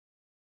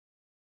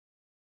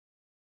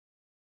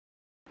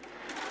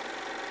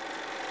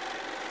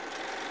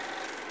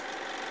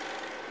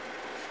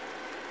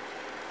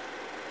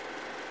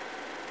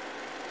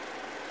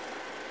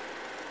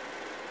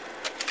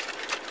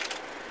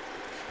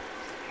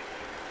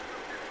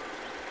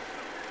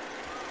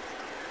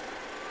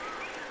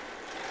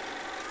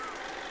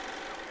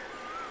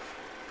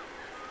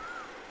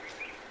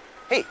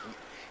Hey,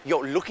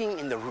 you're looking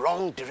in the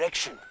wrong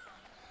direction.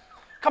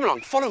 Come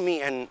along, follow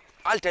me and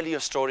I'll tell you a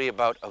story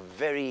about a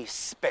very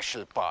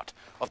special part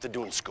of the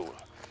Doon school.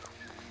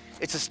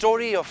 It's a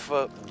story of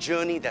a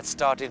journey that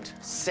started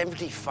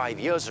 75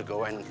 years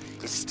ago and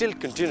is still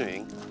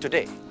continuing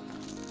today.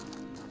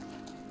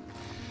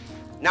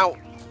 Now,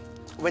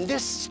 when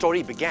this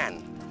story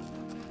began,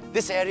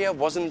 this area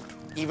wasn't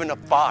even a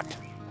part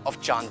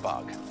of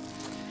Chandbagh.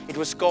 It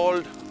was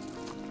called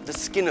the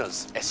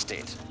Skinner's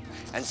Estate,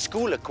 and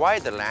school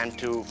acquired the land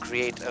to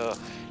create a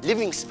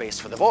living space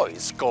for the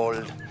boys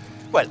called,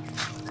 well,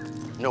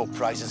 no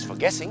prizes for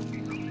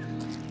guessing,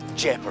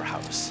 Jaipur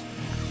House.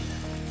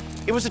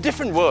 It was a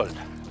different world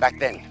back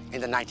then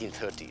in the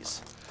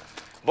 1930s.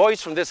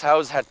 Boys from this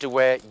house had to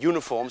wear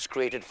uniforms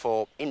created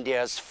for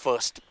India's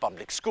first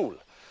public school.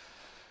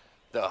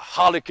 The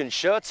harlequin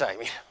shirts, I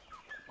mean,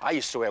 I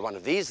used to wear one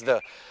of these.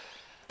 The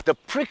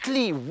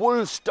prickly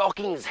wool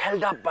stockings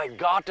held up by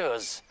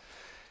garters.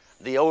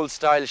 The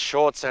old-style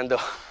shorts and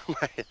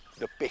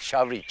the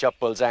Peshawari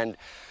chappals and,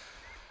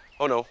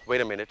 oh no,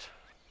 wait a minute,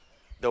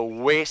 the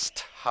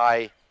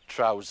waist-high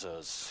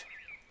trousers.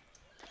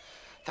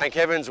 Thank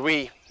heavens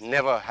we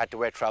never had to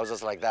wear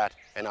trousers like that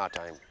in our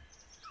time.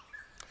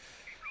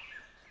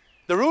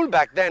 The rule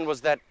back then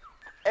was that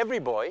every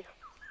boy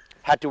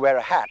had to wear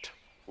a hat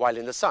while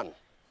in the sun.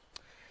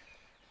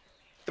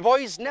 The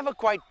boys never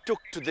quite took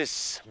to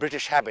this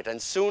British habit,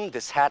 and soon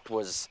this hat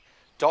was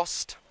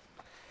tossed,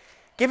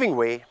 giving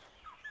way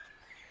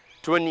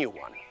to a new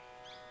one.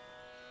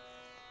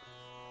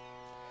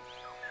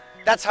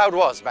 That's how it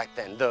was back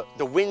then.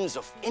 The winds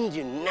of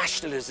Indian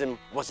nationalism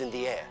was in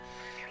the air.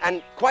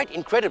 And quite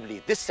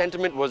incredibly, this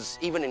sentiment was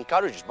even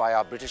encouraged by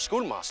our British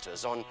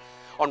schoolmasters. On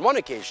one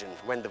occasion,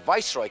 when the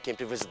Viceroy came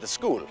to visit the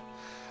school,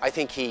 I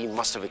think he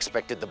must have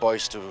expected the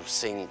boys to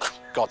sing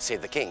God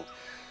Save the King.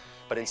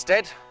 But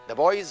instead, the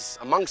boys,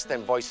 amongst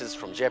them voices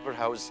from Jaipur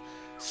House,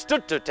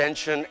 stood to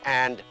attention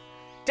and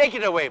take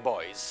it away,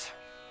 boys.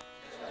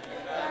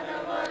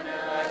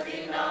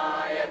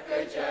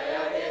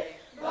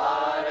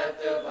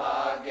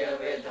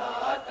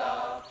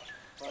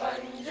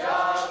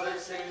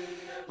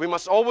 We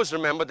must always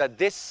remember that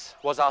this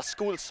was our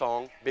school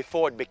song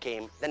before it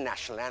became the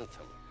national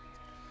anthem.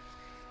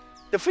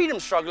 The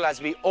freedom struggle,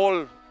 as we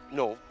all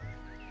know,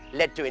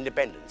 led to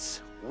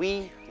independence.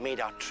 We made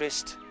our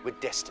tryst with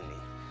destiny.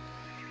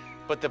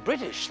 But the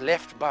British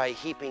left by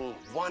heaping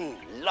one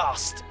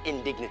last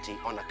indignity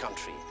on our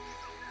country.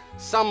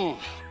 Some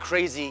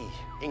crazy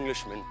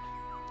Englishman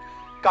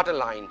cut a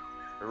line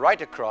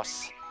right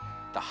across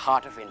the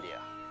heart of India,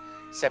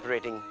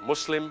 separating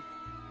Muslim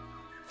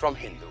from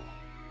Hindu.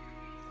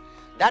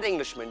 That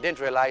Englishman didn't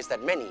realize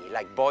that many,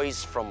 like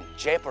boys from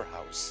Jaipur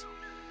House,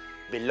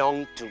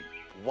 belonged to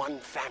one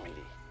family.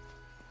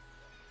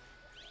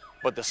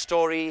 But the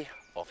story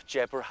of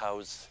Jaipur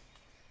House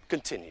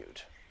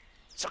continued.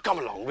 So come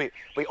along, we're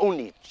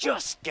only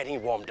just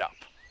getting warmed up.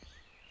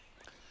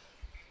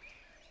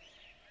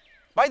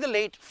 By the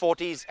late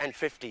 40s and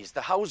 50s,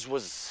 the house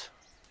was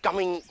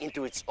coming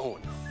into its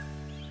own.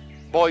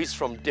 Boys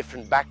from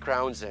different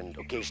backgrounds and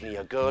occasionally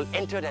a girl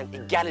entered an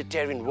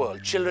egalitarian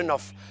world. Children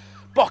of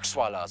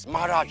boxwalas,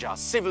 maharajas,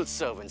 civil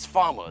servants,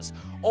 farmers,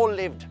 all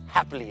lived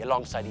happily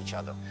alongside each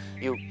other.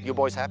 You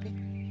boys happy?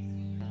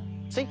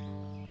 See,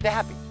 they're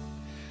happy.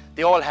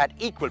 They all had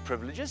equal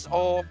privileges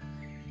or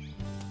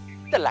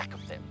the lack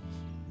of them.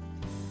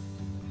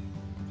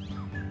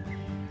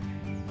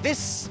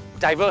 This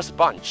diverse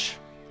bunch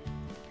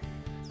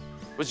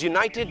was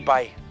united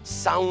by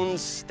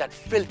sounds that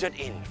filtered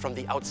in from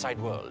the outside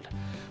world.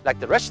 Like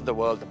the rest of the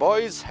world, the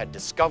boys had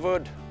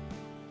discovered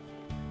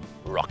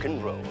rock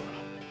and roll.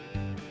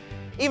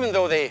 Even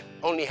though they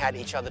only had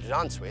each other to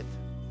dance with,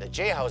 the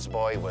J House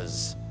boy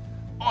was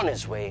on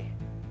his way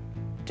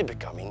to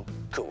becoming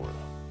cool.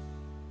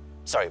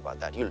 Sorry about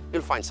that,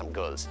 you'll find some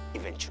girls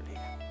eventually.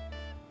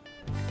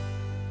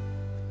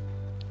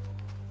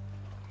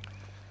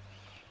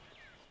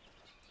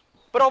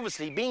 But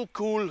obviously, being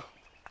cool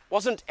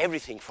wasn't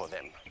everything for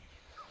them.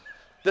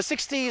 The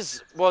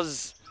 60s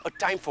was a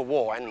time for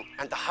war,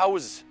 and the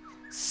house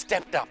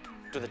stepped up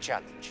to the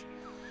challenge.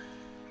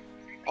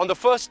 On the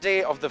first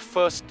day of the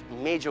first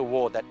major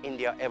war that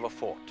India ever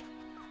fought,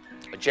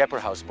 a Jaipur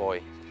House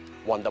boy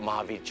won the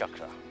Mahavir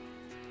Chakra.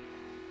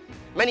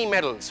 Many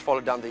medals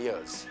followed down the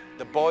years.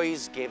 The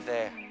boys gave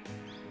their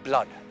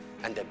blood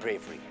and their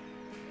bravery.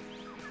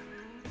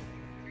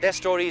 Their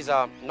stories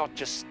are not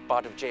just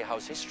part of J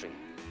House history,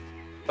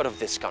 but of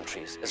this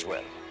country's as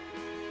well.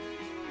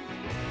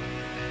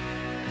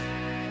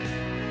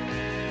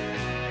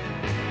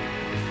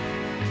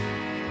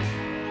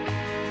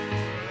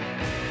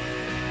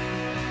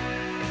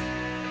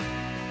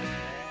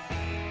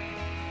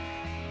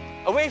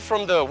 Away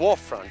from the war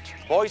front,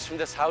 boys from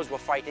this house were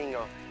fighting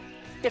a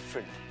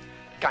different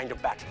kind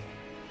of battle.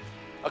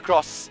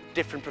 Across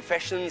different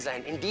professions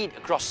and indeed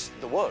across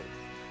the world,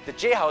 the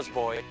J House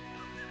boy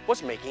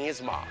was making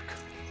his mark.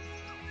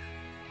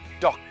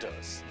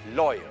 Doctors,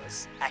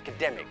 lawyers,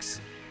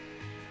 academics,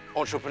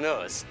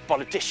 entrepreneurs,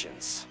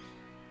 politicians.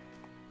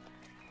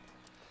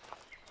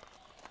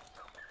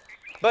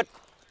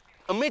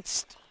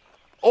 amidst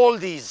all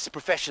these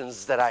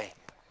professions that I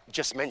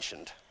just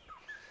mentioned,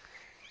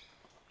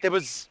 there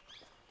was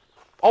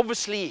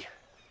obviously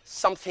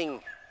something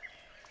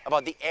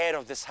about the air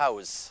of this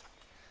house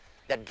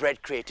that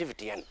bred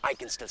creativity, and I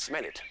can still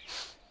smell it.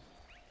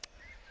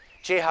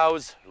 Che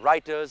House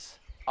writers,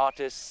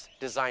 artists,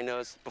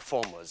 designers,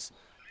 performers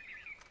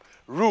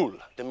rule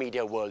the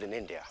media world in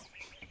India.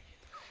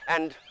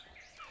 And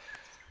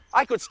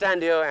I could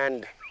stand here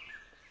and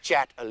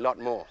chat a lot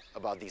more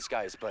about these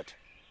guys, but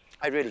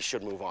I really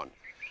should move on.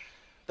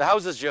 The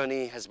house's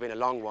journey has been a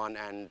long one,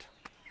 and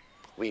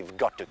we've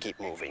got to keep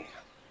moving.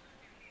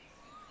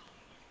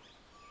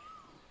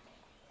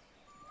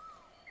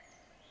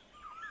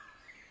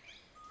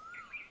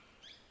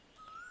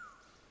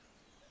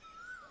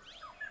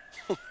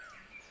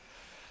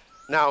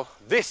 Now,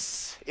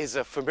 this is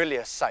a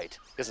familiar sight,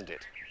 isn't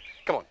it?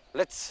 Come on,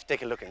 let's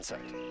take a look inside.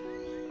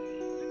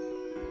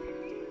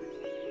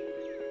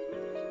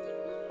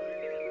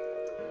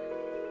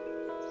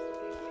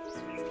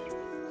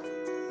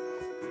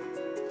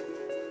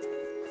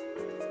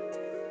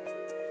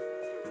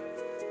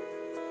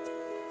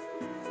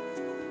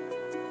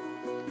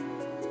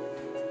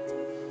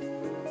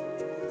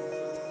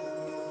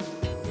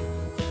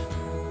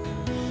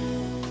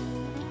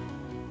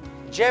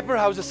 Jaipur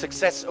House's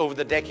success over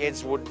the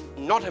decades would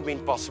not have been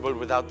possible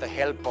without the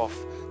help of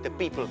the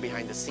people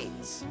behind the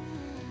scenes,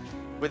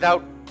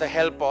 without the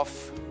help of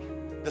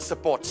the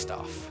support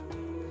staff.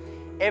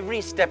 Every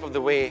step of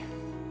the way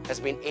has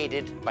been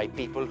aided by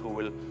people who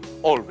will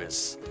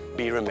always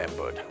be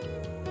remembered.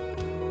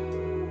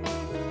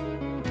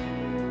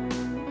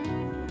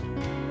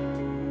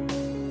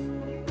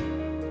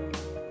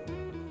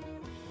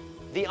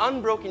 The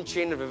unbroken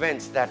chain of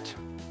events that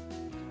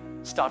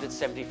started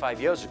 75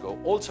 years ago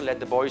also led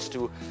the boys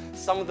to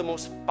some of the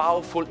most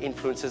powerful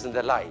influences in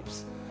their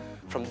lives.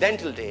 From then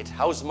till date,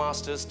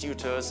 housemasters,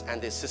 tutors,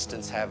 and the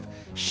assistants have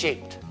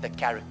shaped the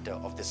character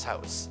of this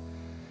house.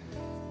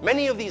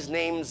 Many of these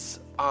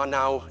names are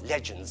now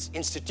legends,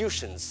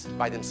 institutions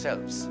by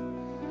themselves.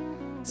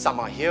 Some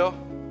are here,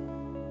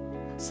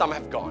 some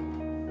have gone,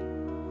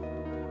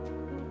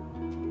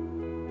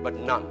 but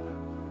none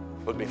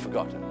will be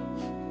forgotten.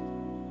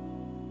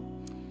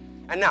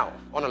 And now,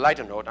 on a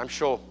lighter note, I'm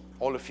sure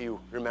all of you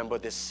remember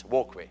this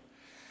walkway.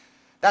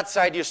 That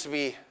side used to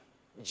be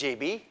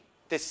JB,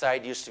 this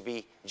side used to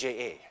be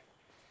JA.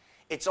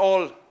 It's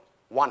all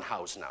one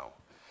house now.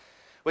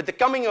 With the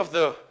coming of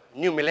the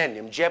new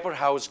millennium, Jaipur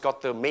House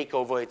got the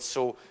makeover it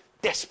so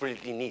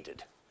desperately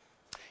needed.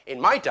 In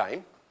my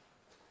time,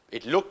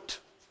 it looked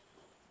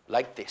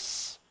like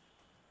this.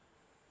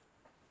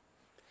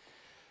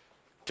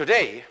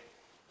 Today,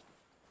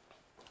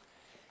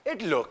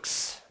 it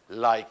looks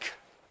like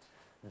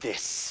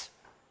this.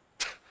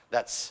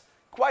 That's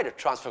quite a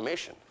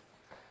transformation.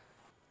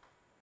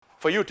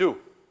 For you too.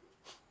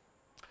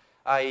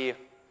 I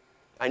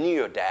knew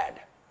your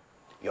dad.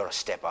 You're a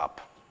step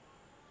up.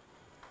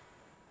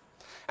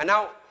 And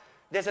now,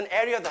 there's an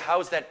area of the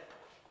house that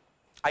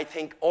I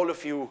think all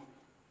of you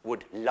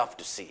would love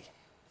to see.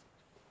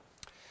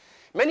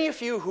 Many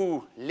of you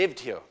who lived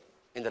here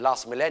in the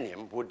last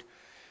millennium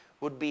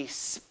would be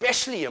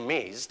specially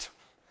amazed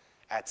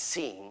at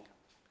seeing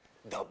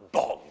the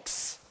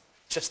bogs.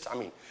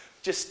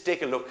 Just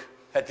take a look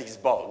at these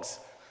bogs.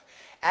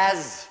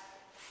 As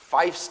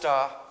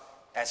 5-star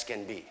as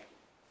can be.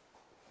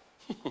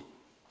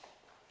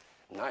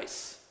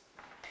 Nice.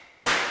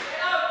 Get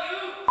out, you!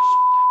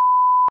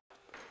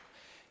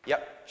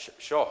 Yep,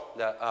 sure.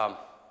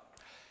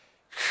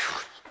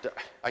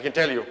 I can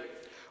tell you,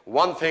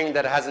 one thing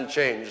that hasn't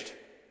changed,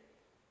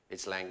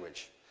 it's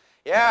language.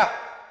 Yeah,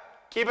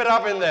 keep it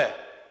up in there.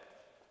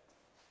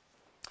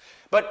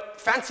 But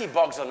fancy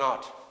bogs or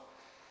not,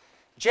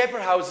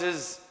 Jaipur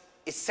House's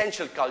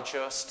essential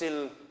culture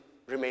still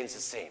remains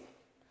the same.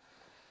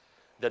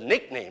 The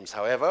nicknames,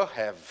 however,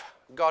 have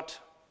got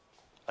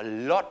a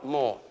lot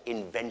more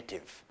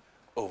inventive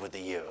over the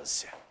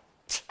years.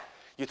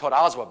 You thought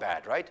ours were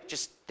bad, right?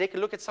 Just take a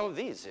look at some of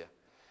these here.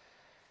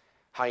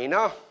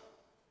 Hyena,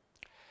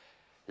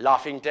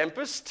 Laughing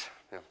Tempest,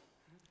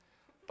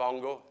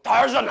 Pongo,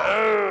 Tarzan,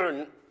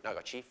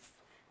 Naga Chief,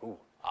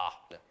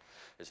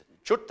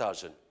 Chut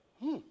Tarzan,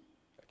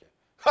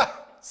 okay.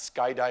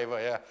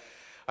 Skydiver, yeah,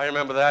 I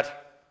remember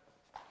that.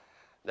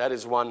 That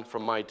is one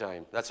from my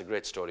time. That's a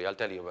great story. I'll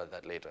tell you about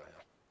that later.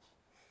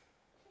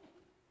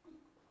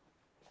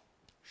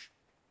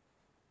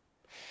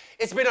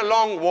 It's been a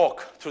long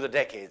walk through the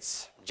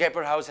decades.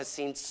 Jaipur House has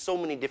seen so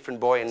many different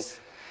boys,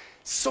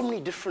 so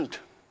many different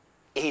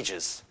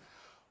ages.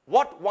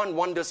 What, one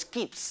wonders,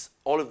 keeps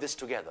all of this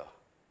together?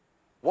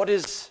 What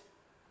is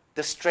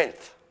the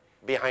strength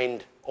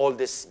behind all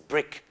this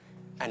brick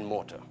and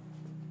mortar?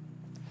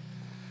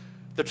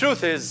 The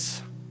truth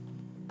is,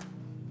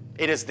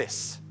 it is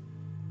this: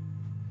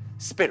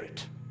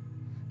 spirit.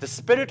 The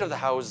spirit of the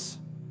house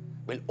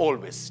will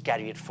always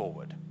carry it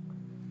forward.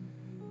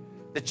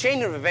 The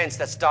chain of events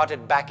that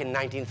started back in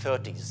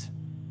 1930s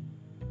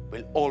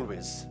will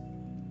always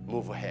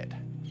move ahead,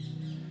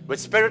 With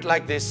spirit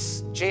like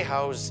this, J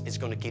House is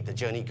going to keep the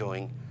journey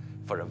going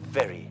for a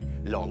very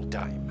long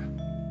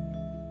time.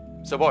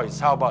 So boys,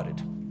 how about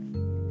it?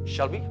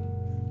 Shall we?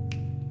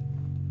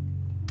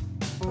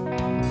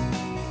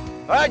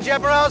 All right,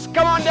 Jaipur House,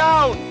 come on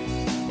down!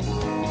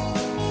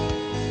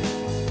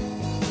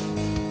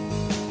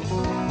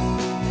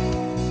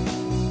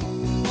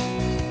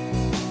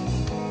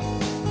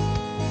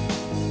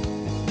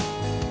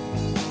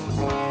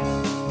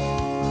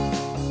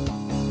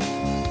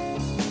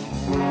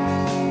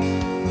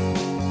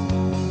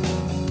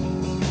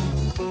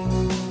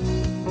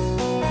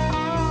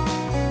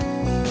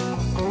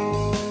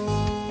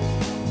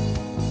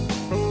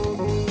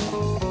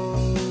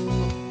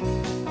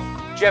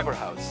 Jaipur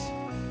House,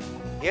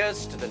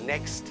 here's to the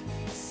next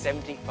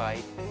 75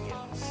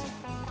 years.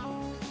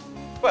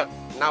 Well,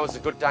 now is a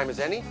good time as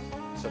any.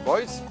 So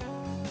boys,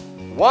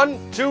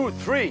 1, 2,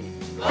 3,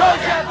 go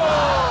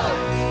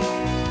Jaipur!